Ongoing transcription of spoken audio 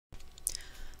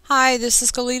Hi, this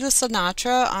is Galita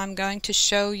Sinatra. I'm going to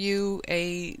show you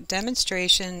a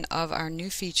demonstration of our new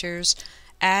features,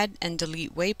 Add and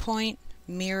Delete Waypoint,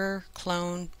 Mirror,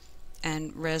 Clone,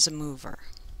 and ResMover.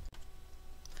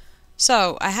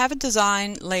 So I have a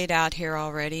design laid out here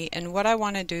already, and what I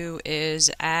want to do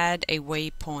is add a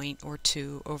waypoint or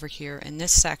two over here in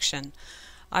this section.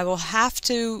 I will have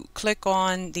to click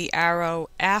on the arrow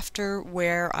after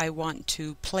where I want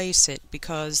to place it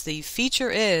because the feature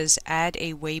is add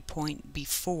a waypoint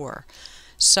before.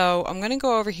 So I'm going to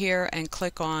go over here and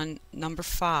click on number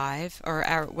 5 or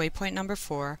our waypoint number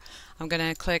 4. I'm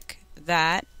going to click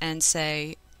that and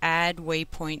say add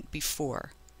waypoint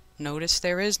before. Notice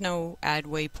there is no add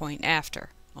waypoint after,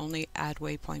 only add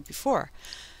waypoint before.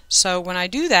 So when I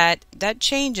do that, that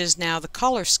changes now the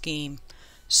color scheme.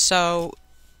 So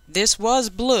this was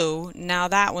blue, now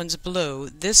that one's blue.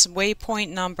 This waypoint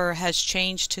number has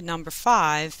changed to number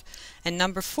 5, and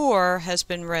number 4 has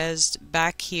been resed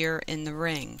back here in the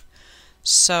ring.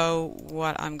 So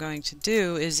what I'm going to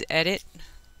do is edit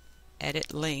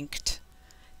linked,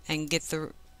 and get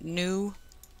the new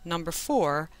number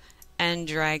 4 and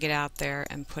drag it out there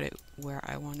and put it where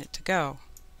I want it to go.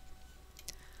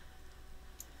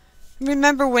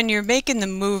 Remember, when you're making the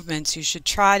movements, you should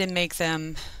try to make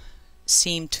them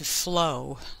seem to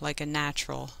flow like a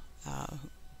natural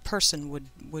person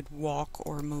would walk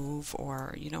or move,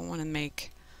 or you don't want to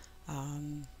make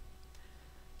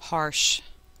harsh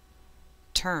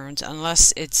turns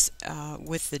unless it's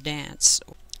with the dance.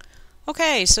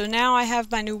 Okay, so now I have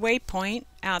my new waypoint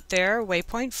out there,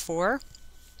 waypoint 4,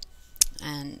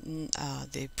 and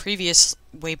the previous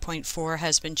waypoint 4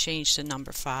 has been changed to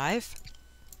number 5.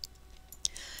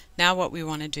 Now what we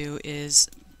want to do is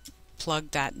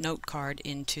plug that note card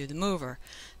into the mover.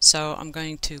 So I'm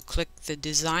going to click the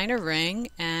designer ring,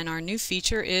 and our new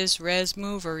feature is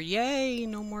ResMover. Yay!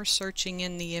 No more searching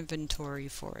in the inventory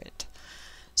for it.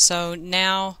 So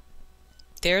now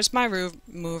there's my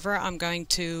mover. I'm going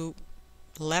to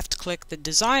left click the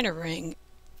designer ring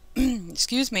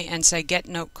excuse me, and say get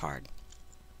note card.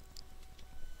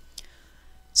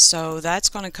 So that's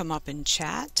going to come up in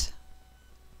chat.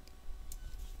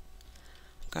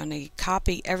 Going to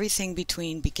copy everything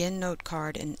between begin note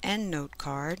card and end note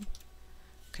card.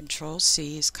 Control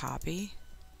C is copy.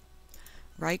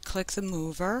 Right click the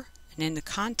mover, and in the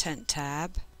content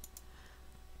tab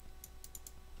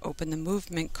open the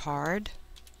movement card,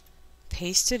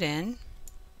 paste it in,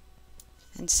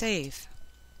 and save.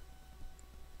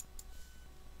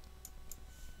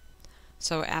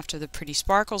 So after the pretty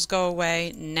sparkles go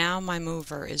away, now my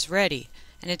mover is ready,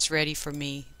 and it's ready for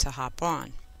me to hop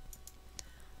on.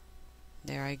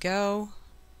 There I go,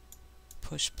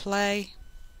 push play,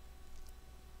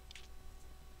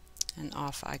 and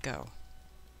off I go.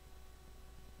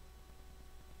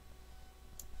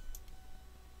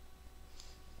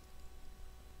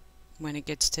 When it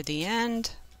gets to the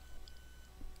end,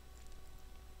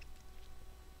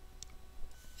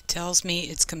 it tells me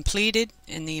it's completed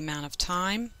in the amount of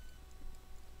time.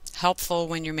 Helpful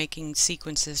when you're making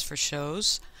sequences for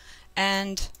shows.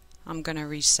 And I'm going to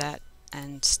reset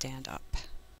and stand up.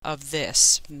 Of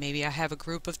this, maybe I have a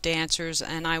group of dancers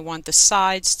and I want the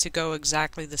sides to go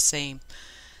exactly the same.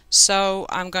 So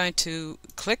I'm going to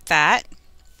click that,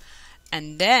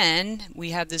 and then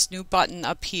we have this new button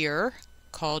up here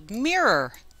called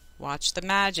Mirror. Watch the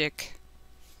magic.